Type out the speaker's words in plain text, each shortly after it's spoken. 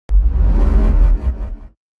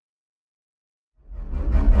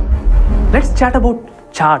Let's chat about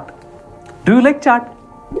chaat. Do you like chaat?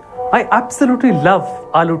 I absolutely love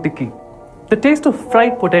aloo tikki. The taste of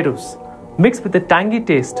fried potatoes mixed with the tangy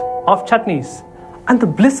taste of chutneys and the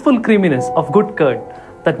blissful creaminess of good curd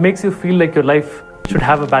that makes you feel like your life should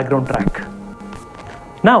have a background track.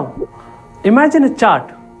 Now, imagine a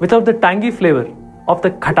chaat without the tangy flavor of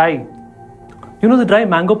the khatai. You know, the dry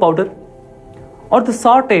mango powder? Or the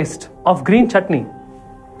sour taste of green chutney.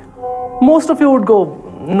 Most of you would go,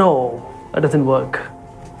 no, that doesn't work.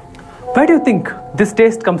 Where do you think this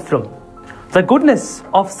taste comes from? The goodness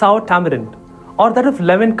of sour tamarind or that of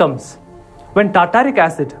lemon comes when tartaric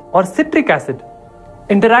acid or citric acid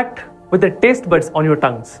interact with the taste buds on your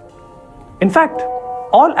tongues. In fact,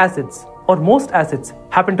 all acids or most acids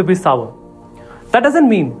happen to be sour. That doesn't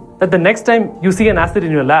mean that the next time you see an acid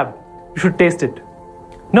in your lab, you should taste it.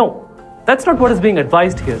 No, that's not what is being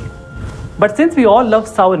advised here. But since we all love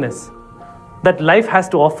sourness that life has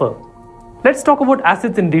to offer, let's talk about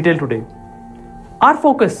acids in detail today. Our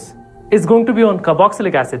focus is going to be on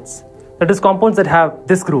carboxylic acids, that is compounds that have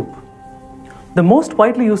this group. The most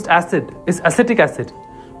widely used acid is acetic acid,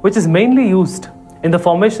 which is mainly used in the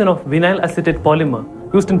formation of vinyl acetate polymer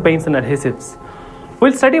used in paints and adhesives.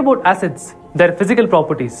 We'll study about acids, their physical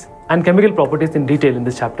properties and chemical properties in detail in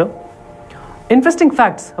this chapter. Interesting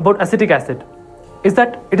facts about acetic acid is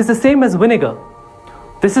that it is the same as vinegar.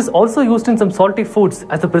 This is also used in some salty foods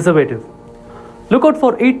as a preservative. Look out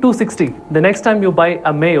for Eat 260 the next time you buy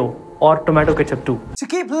a mayo or tomato ketchup too. To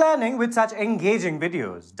keep learning with such engaging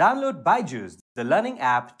videos, download BYJU'S, the learning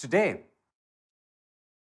app today.